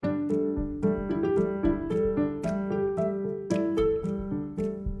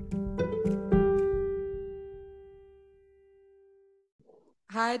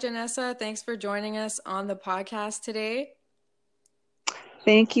Hi, Janessa. Thanks for joining us on the podcast today.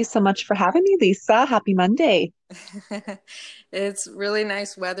 Thank you so much for having me, Lisa. Happy Monday. It's really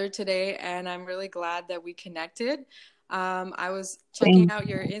nice weather today, and I'm really glad that we connected. I was checking Same. out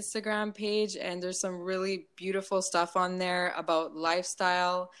your Instagram page, and there's some really beautiful stuff on there about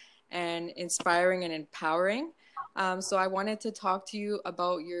lifestyle and inspiring and empowering. So I wanted to talk to you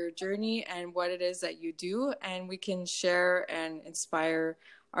about your journey and what it is that you do, and we can share and inspire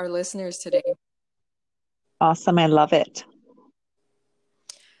our listeners today. Awesome. I love it.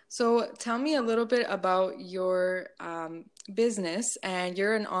 So tell me a little bit about your business, and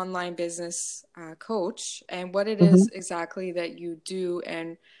you're an online business coach, and what it hmm is exactly that you do,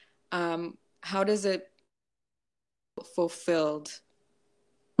 and how does it fulfilled?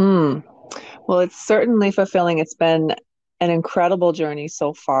 Mm. Well, it's certainly fulfilling. It's been an incredible journey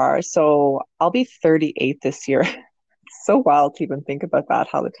so far. So I'll be 38 this year. It's so wild to even think about that,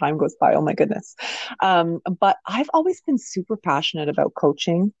 how the time goes by. Oh my goodness. But I've always been super passionate about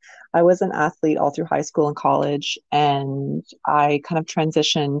coaching. I was an athlete all through high school and college, and I kind of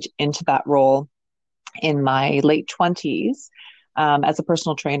transitioned into that role in my late 20s as a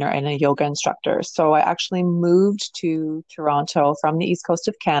personal trainer and a yoga instructor. So I actually moved to Toronto from the east coast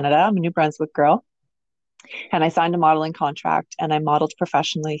of Canada. I'm a New Brunswick girl. And I signed a modeling contract and I modeled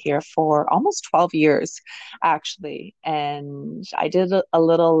professionally here for almost 12 years, actually. And I did a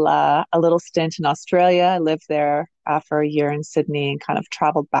little stint in Australia. I lived there for a year in Sydney and kind of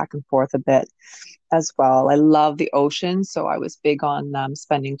traveled back and forth a bit as well. I love the ocean, so I was big on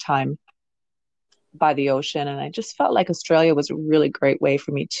spending time by the ocean. And I just felt like Australia was a really great way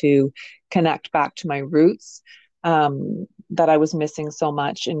for me to connect back to my roots that I was missing so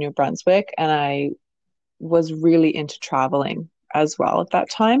much in New Brunswick. And I was really into traveling as well at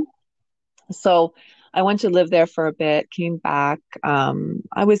that time. So I went to live there for a bit, came back.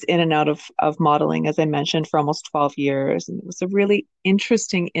 I was in and out of modeling, as I mentioned, for almost 12 years. And it was a really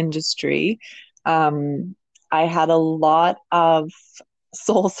interesting industry. Um, I had a lot of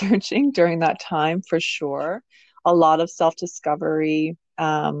soul searching during that time for sure. A lot of self discovery.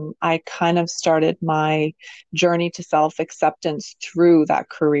 I kind of started my journey to self acceptance through that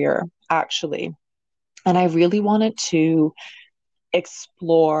career, actually. And I really wanted to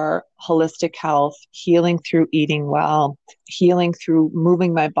explore holistic health, healing through eating well, healing through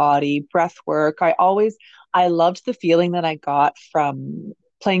moving my body, breath work. I loved the feeling that I got from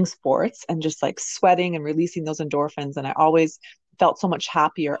playing sports and just like sweating and releasing those endorphins. And I always felt so much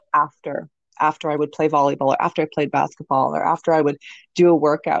happier after I would play volleyball or after I played basketball or after I would do a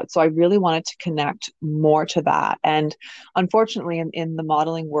workout. So I really wanted to connect more to that. And unfortunately, in the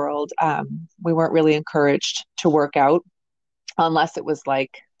modeling world, we weren't really encouraged to work out unless it was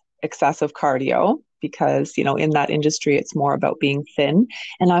like excessive cardio, because, in that industry, it's more about being thin.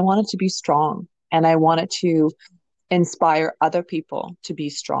 And I wanted to be strong and I wanted to inspire other people to be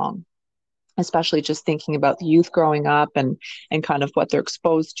strong, especially just thinking about the youth growing up and kind of what they're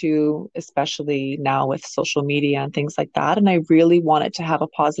exposed to, especially now with social media and things like that. And I really wanted to have a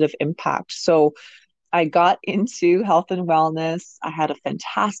positive impact. So I got into health and wellness. I had a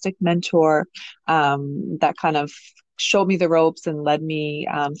fantastic mentor that kind of showed me the ropes and led me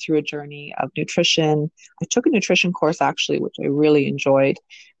through a journey of nutrition. I took a nutrition course actually, which I really enjoyed,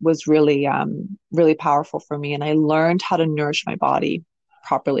 was really powerful for me. And I learned how to nourish my body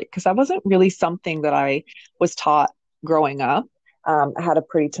properly because that wasn't really something that I was taught growing up. I had a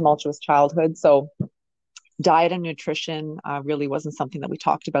pretty tumultuous childhood. So diet and nutrition really wasn't something that we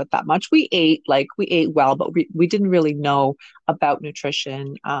talked about that much. We ate well, but we didn't really know about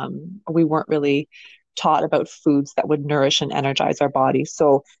nutrition. We weren't really taught about foods that would nourish and energize our bodies.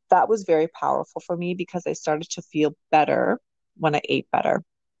 So that was very powerful for me because I started to feel better when I ate better.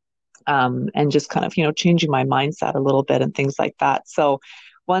 And just kind of, changing my mindset a little bit and things like that. So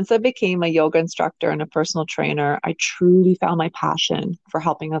once I became a yoga instructor and a personal trainer, I truly found my passion for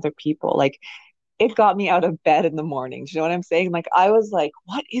helping other people. Like it got me out of bed in the morning. Do you know what I'm saying? Like I was like,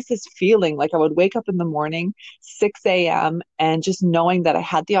 what is this feeling? Like I would wake up in the morning, 6 a.m., and just knowing that I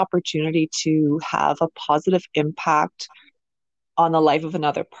had the opportunity to have a positive impact on the life of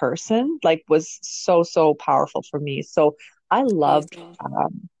another person, like was so, so powerful for me. So I loved,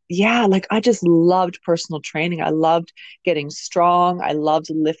 Amazing. yeah, like I just loved personal training. I loved getting strong. I loved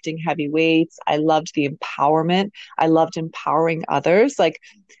lifting heavy weights. I loved the empowerment. I loved empowering others. Like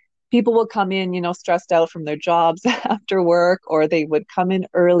people will come in, stressed out from their jobs after work, or they would come in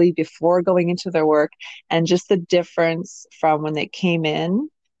early before going into their work. And just the difference from when they came in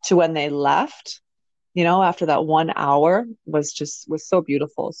to when they left, after that 1 hour was so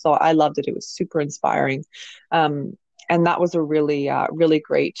beautiful. So I loved it. It was super inspiring. Um, And that was a really, really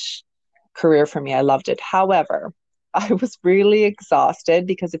great career for me. I loved it. However, I was really exhausted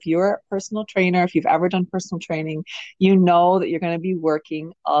because if you're a personal trainer, if you've ever done personal training, you know that you're going to be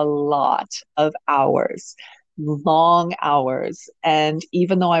working a lot of hours, long hours. And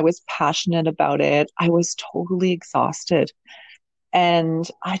even though I was passionate about it, I was totally exhausted. And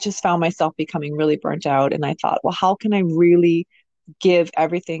I just found myself becoming really burnt out. And I thought, well, how can I really give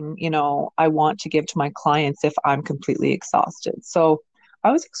everything, I want to give to my clients if I'm completely exhausted? So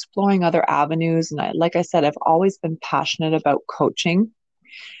I was exploring other avenues. And like I said, I've always been passionate about coaching.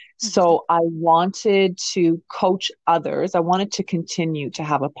 Mhm. So I wanted to coach others. I wanted to continue to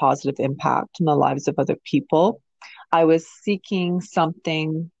have a positive impact in the lives of other people. I was seeking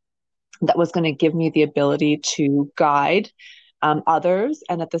something that was going to give me the ability to guide others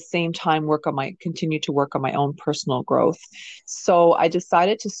and at the same time continue to work on my own personal growth. So I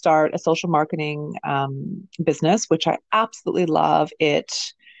decided to start a social marketing business, which I absolutely love. It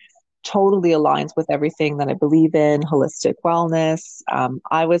totally aligns with everything that I believe in, holistic wellness.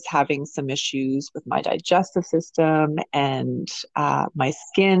 I was having some issues with my digestive system and my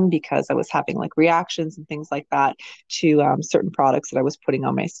skin because I was having like reactions and things like that to certain products that I was putting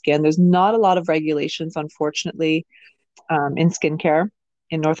on my skin. There's not a lot of regulations, unfortunately, in skincare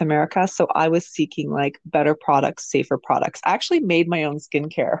in North America. So I was seeking like better products, safer products. I actually made my own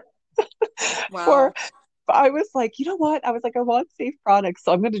skincare for Wow. I was like, you know what? I was like, I want safe products,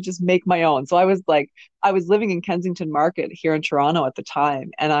 so I'm going to just make my own. So I was like, I was living in Kensington Market here in Toronto at the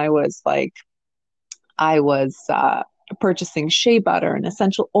time, and I was like, I was purchasing shea butter and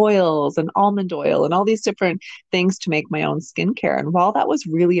essential oils and almond oil and all these different things to make my own skincare. And while that was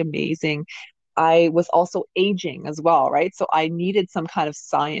really amazing, I was also aging as well, right? So I needed some kind of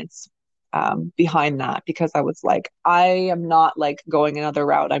science behind that because I was like, I am not like going another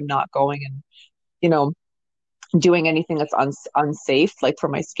route. I'm not going and you know doing anything that's unsafe, like for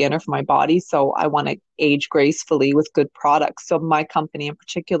my skin or for my body. So I want to age gracefully with good products. So my company in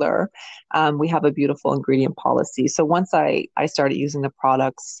particular, we have a beautiful ingredient policy. So once I started using the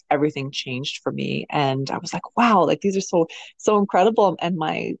products, everything changed for me, and I was like, wow, like these are so incredible. And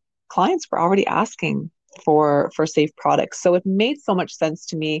my clients were already asking for safe products. So it made so much sense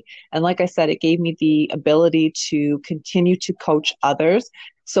to me. And like I said, it gave me the ability to continue to coach others.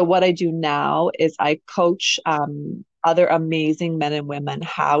 So what I do now is I coach other amazing men and women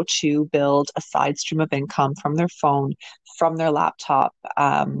how to build a side stream of income from their phone, from their laptop,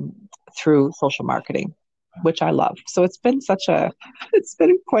 through social marketing, which I love. So it's been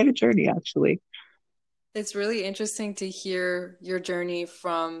quite a journey actually. It's really interesting to hear your journey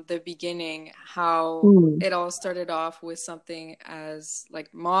from the beginning, how Mm, it all started off with something as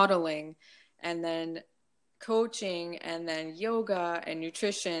like modeling and then coaching and then yoga and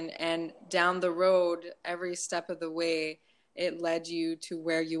nutrition, and down the road, every step of the way, it led you to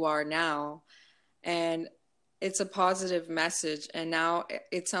where you are now. And it's a positive message. And now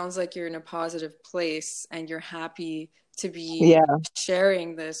it sounds like you're in a positive place and you're happy to be yeah,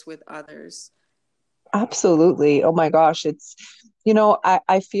 sharing this with others. absolutely. Oh my gosh,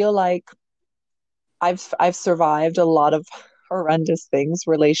 I feel like I've survived a lot of horrendous things,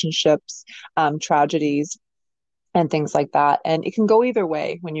 relationships, tragedies, and things like that. And it can go either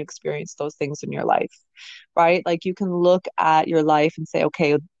way when you experience those things in your life, right? Like you can look at your life and say,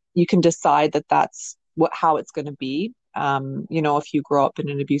 okay, you can decide that that's how it's going to be. If you grow up in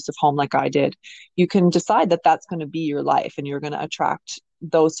an abusive home like I did, you can decide that that's going to be your life and you're going to attract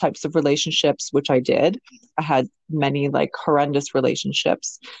those types of relationships, which I did. I had many like horrendous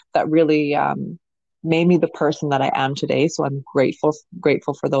relationships that really made me the person that I am today. So I'm grateful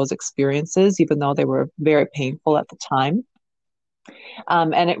for those experiences, even though they were very painful at the time.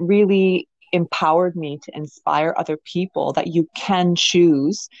 And it really empowered me to inspire other people that you can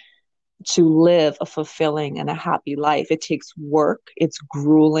choose to live a fulfilling and a happy life. It takes work, it's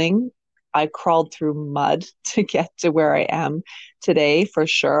grueling. I crawled through mud to get to where I am today, for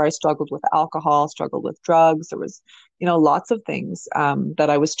sure. I struggled with alcohol, struggled with drugs. There was, lots of things that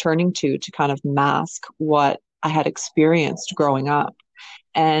I was turning to kind of mask what I had experienced growing up.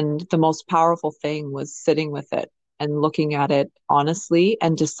 And the most powerful thing was sitting with it and looking at it honestly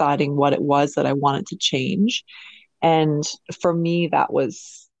and deciding what it was that I wanted to change. And for me, that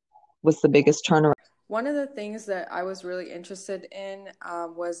was the biggest turnaround. One of the things that I was really interested in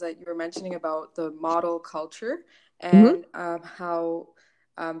was that you were mentioning about the model culture Mhm. and how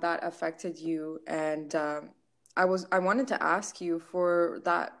that affected you. And I wanted to ask you for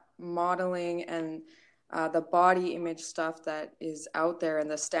that modeling and the body image stuff that is out there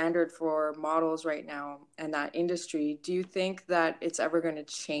and the standard for models right now and that industry. Do you think that it's ever going to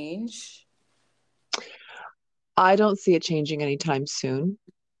change? I don't see it changing anytime soon.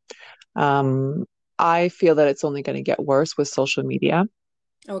 Um, I feel that it's only going to get worse with social media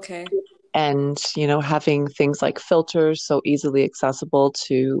Okay. and, having things like filters so easily accessible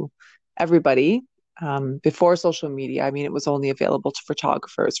to everybody. Before social media, I mean, it was only available to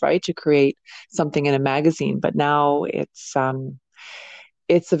photographers, right, to create something in a magazine. But now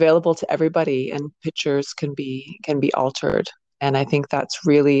it's available to everybody, and pictures can be altered. And I think that's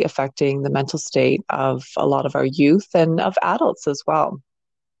really affecting the mental state of a lot of our youth and of adults as well,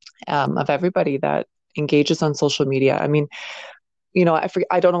 of everybody that engages on social media. I mean,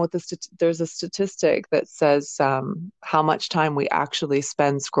 I don't know what there's a statistic that says how much time we actually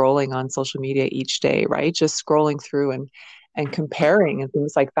spend scrolling on social media each day, right? Just scrolling through and comparing and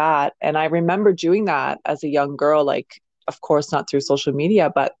things like that. And I remember doing that as a young girl, like, of course, not through social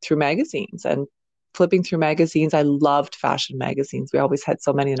media, but through magazines and flipping through magazines. I loved fashion magazines. We always had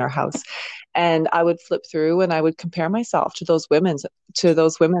so many in our house. And I would flip through and I would compare myself to those women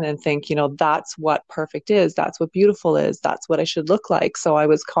and think, that's what perfect is, that's what beautiful is, that's what I should look like. So I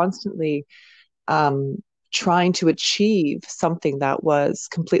was constantly um, trying to achieve something that was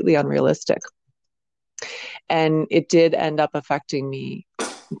completely unrealistic. And it did end up affecting me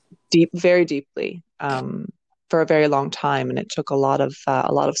very deeply, for a very long time. And it took a lot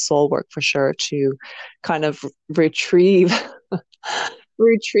of soul work for sure to kind of retrieve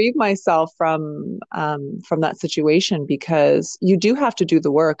retrieve myself from that situation, because you do have to do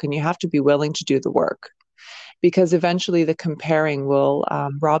the work and you have to be willing to do the work, because eventually the comparing will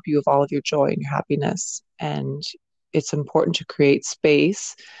rob you of all of your joy and your happiness. And it's important to create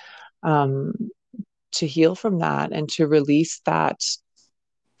space um, to heal from that and to release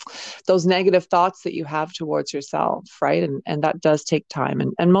those negative thoughts that you have towards yourself, right? And that does take time.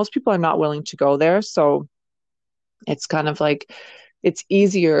 And most people are not willing to go there. So it's kind of like it's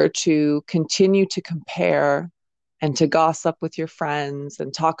easier to continue to compare and to gossip with your friends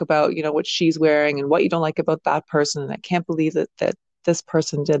and talk about, what she's wearing and what you don't like about that person. And I can't believe that this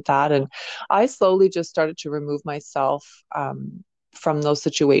person did that. And I slowly just started to remove myself from those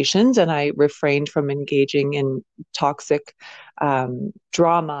situations, and I refrained from engaging in toxic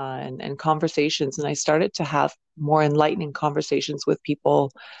drama and conversations. And I started to have more enlightening conversations with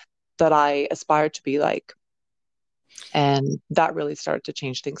people that I aspired to be like. And that really started to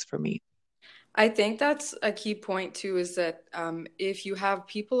change things for me. I think that's a key point too, is that if you have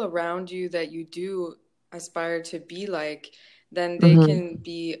people around you that you do aspire to be like, then they Hmm. can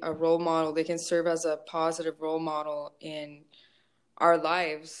be a role model. They can serve as a positive role model in our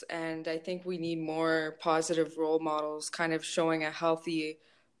lives. And I think we need more positive role models, kind of showing a healthy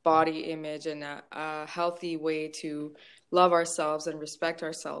body image and a healthy way to love ourselves and respect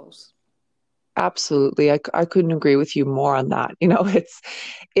ourselves. Absolutely. I couldn't agree with you more on that.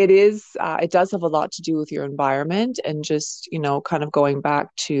 It does have a lot to do with your environment and just, kind of going back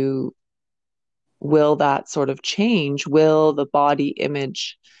to, will that sort of change? Will the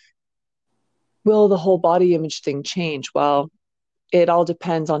whole body image thing change? Well, it all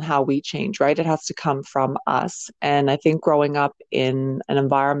depends on how we change, right? It has to come from us. And I think growing up in an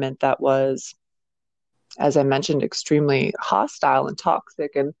environment that was, as I mentioned, extremely hostile and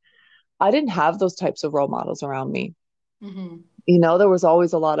toxic, and I didn't have those types of role models around me. Hmm. There was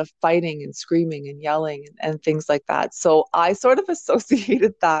always a lot of fighting and screaming and yelling and things like that. So I sort of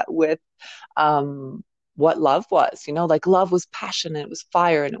associated that with um, what love was. Like love was passion and it was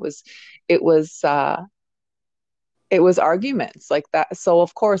fire and it was uh, it was arguments like that. So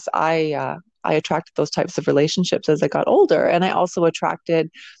of course I attracted those types of relationships as I got older, and I also attracted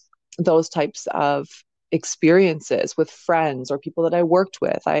those types of experiences with friends or people that I worked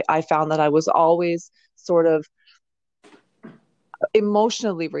with. I found that I was always sort of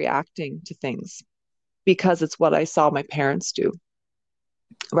emotionally reacting to things because it's what I saw my parents do,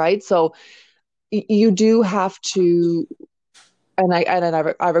 right? So you do have to, and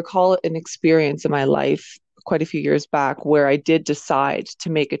I recall an experience in my life quite a few years back where I did decide to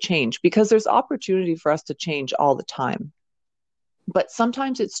make a change, because there's opportunity for us to change all the time. But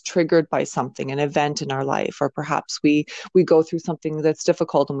sometimes it's triggered by something, an event in our life, or perhaps we go through something that's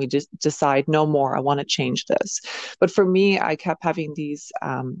difficult and we just decide, no more, I want to change this. But for me, I kept having these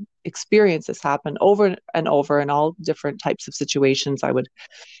experiences happen over and over in all different types of situations. I would,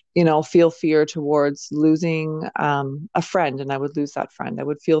 feel fear towards losing a friend, and I would lose that friend. I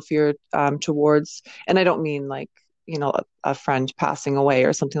would feel fear towards, and I don't mean like a friend passing away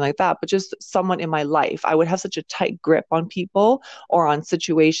or something like that, but just someone in my life. I would have such a tight grip on people or on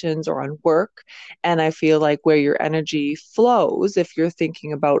situations or on work. And I feel like where your energy flows, if you're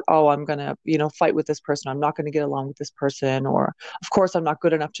thinking about, oh, I'm going to, fight with this person, I'm not going to get along with this person, or of course I'm not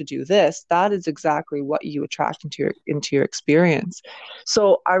good enough to do this, that is exactly what you attract into your experience.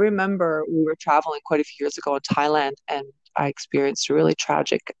 So I remember we were traveling quite a few years ago in Thailand, and I experienced a really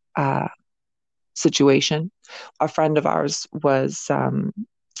tragic situation. A friend of ours was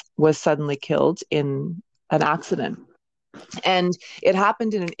suddenly killed in an accident, and it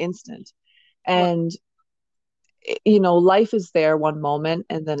happened in an instant. Wow. And life is there one moment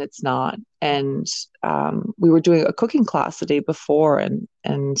and then it's not. And we were doing a cooking class the day before, and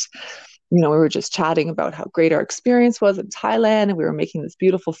we were just chatting about how great our experience was in Thailand, and we were making this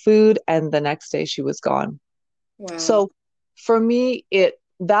beautiful food. And the next day she was gone. Wow. So for me,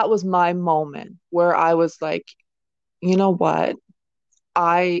 that was my moment where I was like, you know what?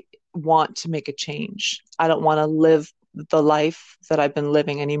 I want to make a change. I don't want to live the life that I've been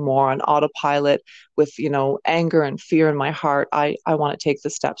living anymore on autopilot with, anger and fear in my heart. I want to take the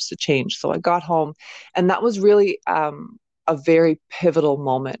steps to change. So I got home, and that was really a very pivotal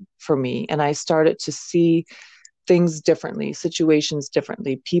moment for me. And I started to see things differently, situations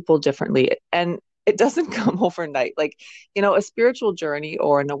differently, people differently. And it doesn't come overnight. Like, a spiritual journey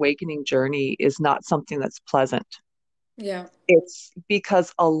or an awakening journey is not something that's pleasant. Yeah. It's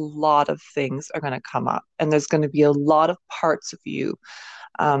because a lot of things are going to come up, and there's going to be a lot of parts of you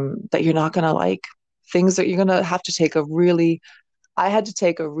that you're not going to like. Things that you're going to have to I had to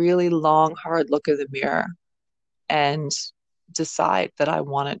take a really long, hard look in the mirror and decide that I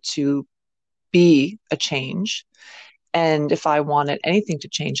wanted to be a change. And if I wanted anything to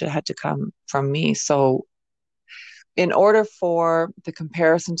change, it had to come from me. So in order for the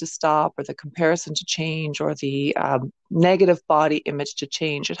comparison to stop, or the comparison to change, or the negative body image to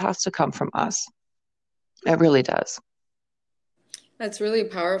change, it has to come from us. It really does. That's really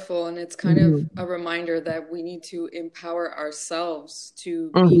powerful, and it's kind of Hmm. a reminder that we need to empower ourselves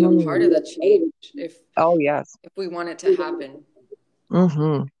to be a part Hmm. of the change Oh, yes. if we want it to happen.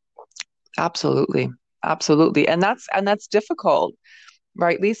 Hmm. Absolutely. Absolutely. And that's difficult,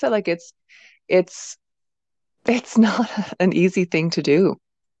 right, Lisa? Like it's it's not an easy thing to do,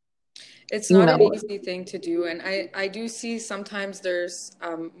 It's you not an know. easy thing to do, and I do see sometimes there's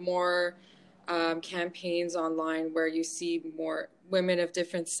more campaigns online where you see more women of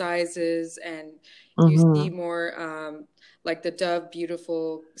different sizes, and you see Hmm. more like the Dove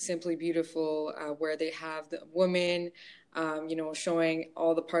Beautiful, Simply Beautiful, where they have the woman, showing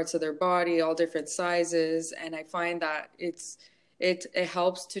all the parts of their body, all different sizes, and I find that it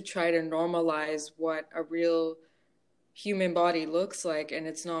helps to try to normalize what a real human body looks like, and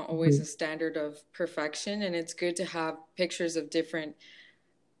it's not always Hmm. a standard of perfection, and it's good to have pictures of different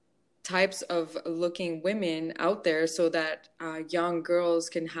types of looking women out there so that young girls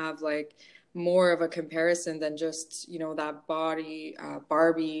can have like more of a comparison than just that body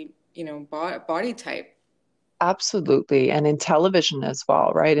Barbie body type. Absolutely. And in television as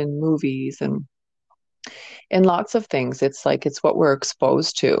well, right? In movies and in lots of things. It's like it's what we're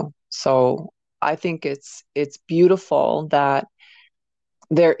exposed to. So I think it's beautiful that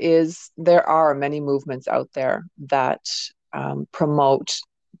there are many movements out there that promote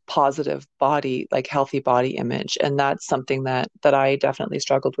positive body, like healthy body image, and that's something that I definitely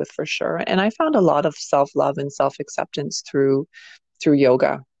struggled with for sure. And I found a lot of self-love and self-acceptance through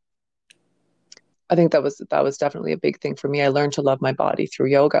yoga. I think that was definitely a big thing for me. I learned to love my body through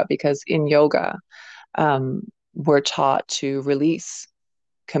yoga, because in yoga, we're taught to release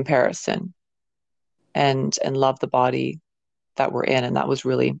comparison and love the body that we're in, and that was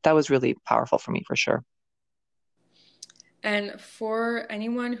really powerful for me for sure. And for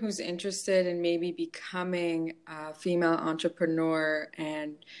anyone who's interested in maybe becoming a female entrepreneur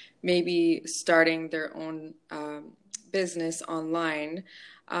and maybe starting their own business online,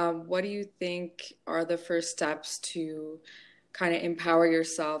 what do you think are the first steps to kind of empower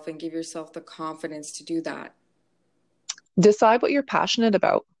yourself and give yourself the confidence to do that? Decide what you're passionate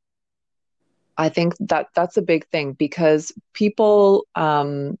about. I think that's a big thing, because people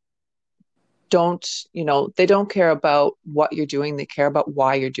don't, they don't care about what you're doing, they care about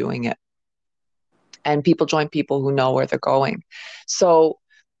why you're doing it. And people join people who know where they're going. So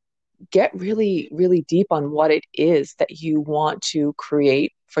get really, really deep on what it is that you want to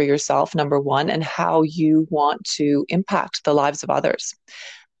create for yourself, number one, and how you want to impact the lives of others.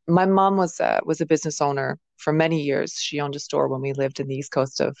 My mom was a business owner for many years. She owned a store when we lived in the east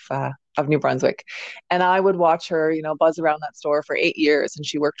coast of New Brunswick, and I would watch her, buzz around that store for 8 years. And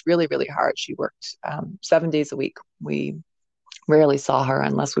she worked really, really hard. She worked 7 days a week. We rarely saw her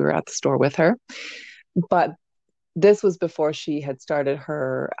unless we were at the store with her. But this was before she had started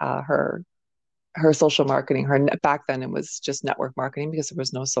her social marketing. Her back then it was just network marketing because there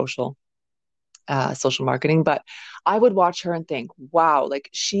was no social marketing. But I would watch her and think, wow, like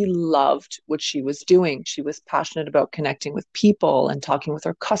she loved what she was doing. She was passionate about connecting with people and talking with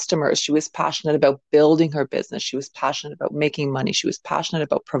her customers. She was passionate about building her business. She was passionate about making money. She was passionate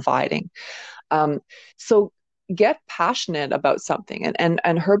about providing. So get passionate about something.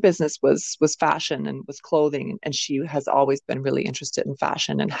 And her business was fashion and was clothing. And she has always been really interested in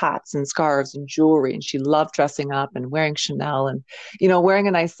fashion and hats and scarves and jewelry. And she loved dressing up and wearing Chanel and, wearing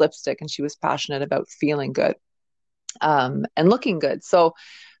a nice lipstick. And she was passionate about feeling good, and looking good. So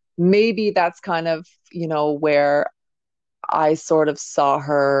maybe that's kind of, where I sort of saw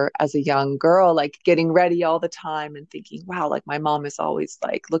her as a young girl, like getting ready all the time and thinking, wow, like my mom is always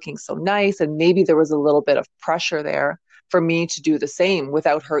like looking so nice. And maybe there was a little bit of pressure there for me to do the same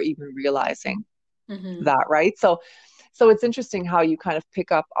without her even realizing Mm-hmm. that, right? So it's interesting how you kind of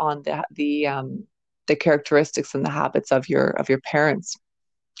pick up on the characteristics and the habits of your parents.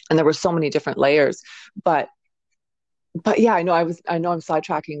 And there were so many different layers. But but yeah, I know I'm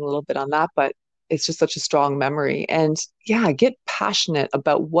sidetracking a little bit on that, but it's just such a strong memory. And yeah, get passionate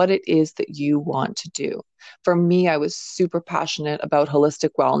about what it is that you want to do. For me, I was super passionate about holistic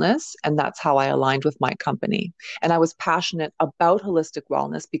wellness, and that's how I aligned with my company. And I was passionate about holistic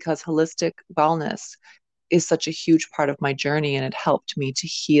wellness because holistic wellness is such a huge part of my journey, and it helped me to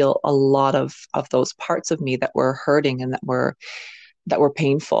heal a lot of those parts of me that were hurting and that were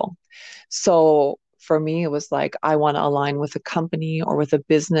painful. So for me, it was like, I want to align with a company or with a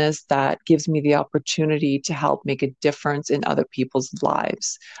business that gives me the opportunity to help make a difference in other people's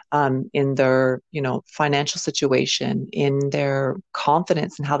lives, in their, financial situation, in their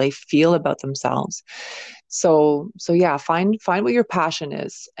confidence and how they feel about themselves. So yeah, find what your passion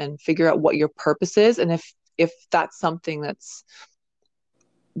is and figure out what your purpose is. And if that's something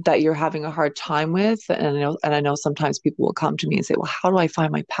that you're having a hard time with, and I know sometimes people will come to me and say, well, how do I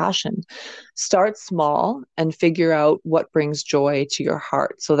find my passion? Start small and figure out what brings joy to your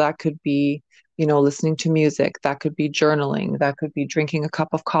heart. So that could be, listening to music, that could be journaling, that could be drinking a cup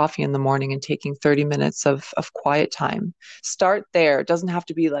of coffee in the morning and taking 30 minutes of quiet time. Start there. It doesn't have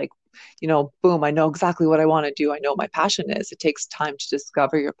to be like, boom, I know exactly what I want to do. I know what my passion is. It takes time to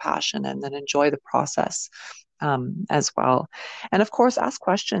discover your passion and then enjoy the process, as well. And of course, ask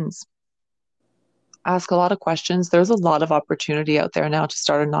questions. Ask a lot of questions. There's a lot of opportunity out there now to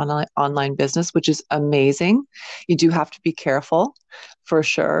start an online business, which is amazing. You do have to be careful for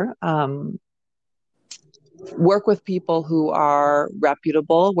sure. Work with people who are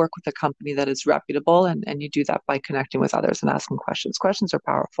reputable, work with a company that is reputable, and you do that by connecting with others and asking questions. Questions are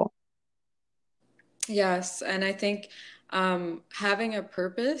powerful. Yes, and I think having a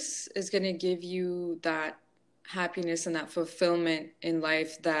purpose is going to give you that happiness and that fulfillment in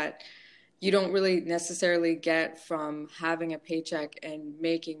life that you don't really necessarily get from having a paycheck and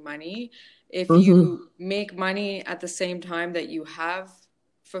making money. If Hmm. you make money at the same time that you have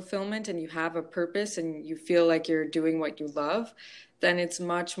fulfillment and you have a purpose and you feel like you're doing what you love, then it's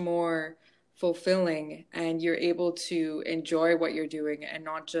much more fulfilling and you're able to enjoy what you're doing and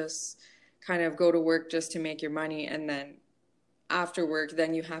not just kind of go to work just to make your money and then after work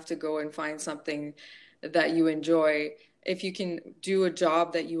then you have to go and find something that you enjoy. If you can do a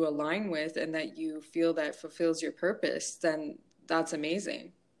job that you align with and that you feel that fulfills your purpose, then that's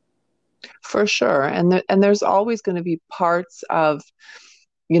amazing. For sure. And there's always going to be parts of,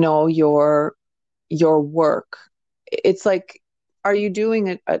 your work. It's like, are you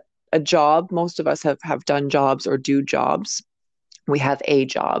doing a job? Most of us have done jobs or do jobs. We have a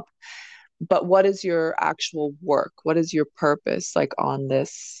job. But what is your actual work? What is your purpose like on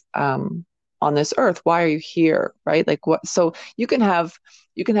this earth? Why are you here? Right? Like what, so you can have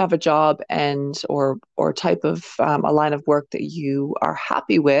a job and or type of a line of work that you are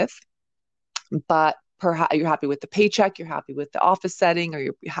happy with, but perhaps you're happy with the paycheck, you're happy with the office setting, or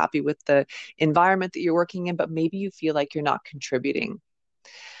you're happy with the environment that you're working in, but maybe you feel like you're not contributing,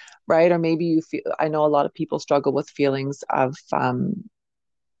 right? Or maybe you feel, I know a lot of people struggle with feelings of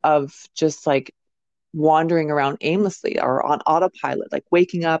just like wandering around aimlessly or on autopilot, like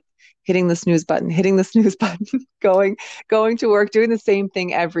waking up, hitting the snooze button, going to work, doing the same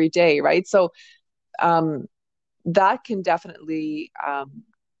thing every day, right? So um, that can definitely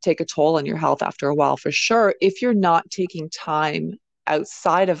take a toll on your health after a while, for sure, if you're not taking time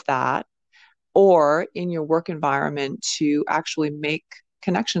outside of that or in your work environment to actually make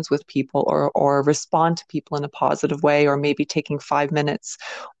connections with people or respond to people in a positive way, or maybe taking 5 minutes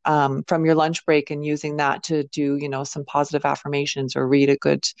from your lunch break and using that to do, some positive affirmations or read a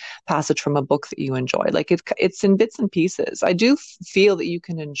good passage from a book that you enjoy. Like it's in bits and pieces. I do feel that you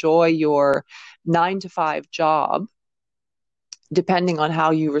can enjoy your 9 to 5 job depending on how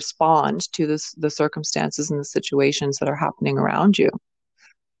you respond to the circumstances and the situations that are happening around you.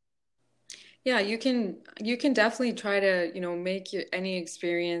 Yeah, you can definitely try to, make any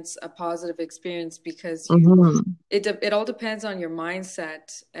experience a positive experience because Hmm. it all depends on your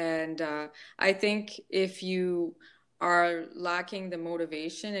mindset. And I think if you are lacking the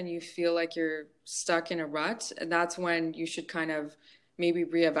motivation and you feel like you're stuck in a rut, that's when you should kind of maybe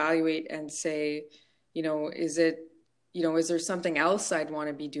reevaluate and say, is it, is there something else I'd want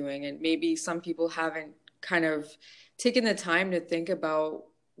to be doing? And maybe some people haven't kind of taken the time to think about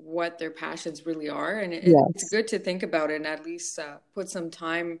what their passions really are. And it's Yes. good to think about it and at least put some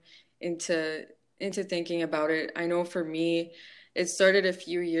time into thinking about it. I know for me, it started a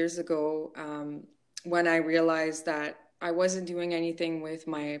few years ago when I realized that I wasn't doing anything with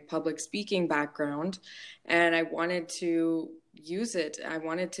my public speaking background and I wanted to use it. I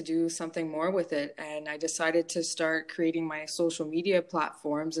wanted to do something more with it. And I decided to start creating my social media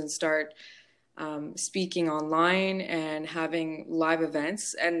platforms and start speaking online and having live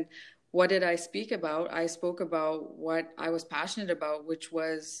events. And what did I speak about? I spoke about what I was passionate about, which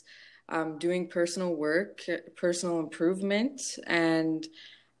was doing personal work, personal improvement, and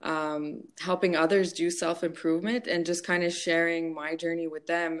helping others do self improvement and just kind of sharing my journey with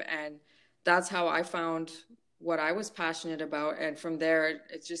them. And that's how I found what I was passionate about. And from there,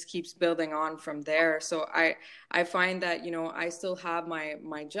 it just keeps building on from there. So I find that, I still have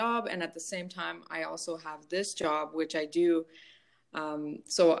my job. And at the same time, I also have this job, which I do.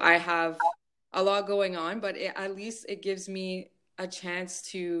 So I have a lot going on, but at least it gives me a chance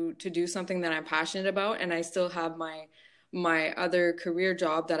to do something that I'm passionate about. And I still have my other career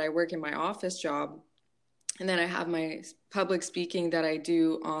job that I work in my office job. And then I have my public speaking that I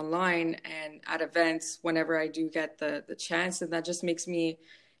do online and at events whenever I do get the chance. And that just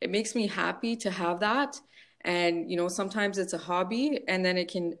it makes me happy to have that. And, sometimes it's a hobby and then it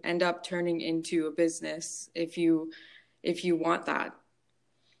can end up turning into a business if you want that.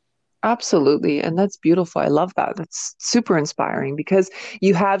 Absolutely. And that's beautiful. I love that. That's super inspiring because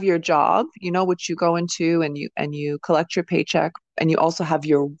you have your job, which you go into and you collect your paycheck, and you also have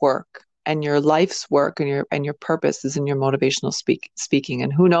your work, and your life's work, and your purpose is in your motivational speaking,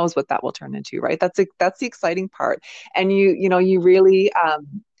 and who knows what that will turn into, right? That's the exciting part. And you really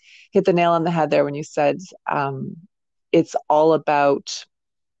hit the nail on the head there when you said it's all about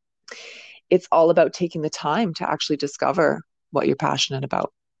it's all about taking the time to actually discover what you're passionate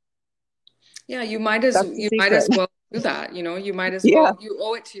about. Yeah, you might as That's the you might secret. as well do that, you might as Yeah. well you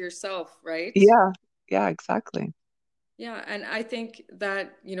owe it to yourself, right? Yeah, yeah, exactly. Yeah, and I think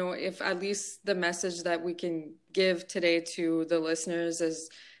that, if at least the message that we can give today to the listeners is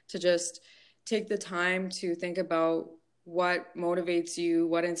to just take the time to think about what motivates you,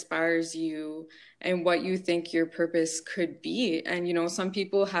 what inspires you, and what you think your purpose could be. And, some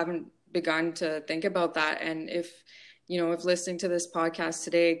people haven't begun to think about that. And if listening to this podcast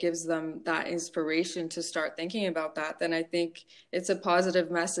today gives them that inspiration to start thinking about that, then I think it's a positive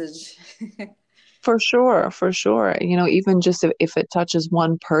message. For sure, for sure. Even just if it touches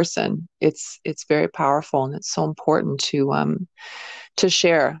one person, it's very powerful, and it's so important to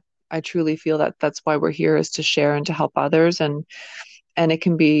share. I truly feel that that's why we're here, is to share and to help others. And it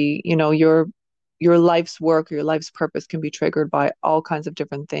can be, your life's work, your life's purpose can be triggered by all kinds of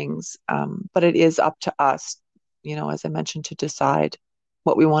different things. But it is up to us, as I mentioned, to decide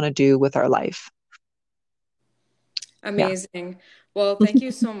what we want to do with our life. Yeah. Amazing. Well, thank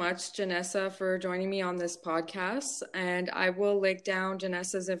you so much, Janessa, for joining me on this podcast. And I will link down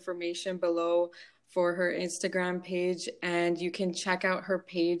Janessa's information below for her Instagram page. And you can check out her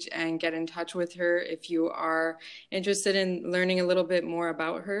page and get in touch with her if you are interested in learning a little bit more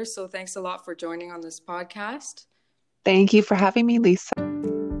about her. So thanks a lot for joining on this podcast. Thank you for having me, Lisa.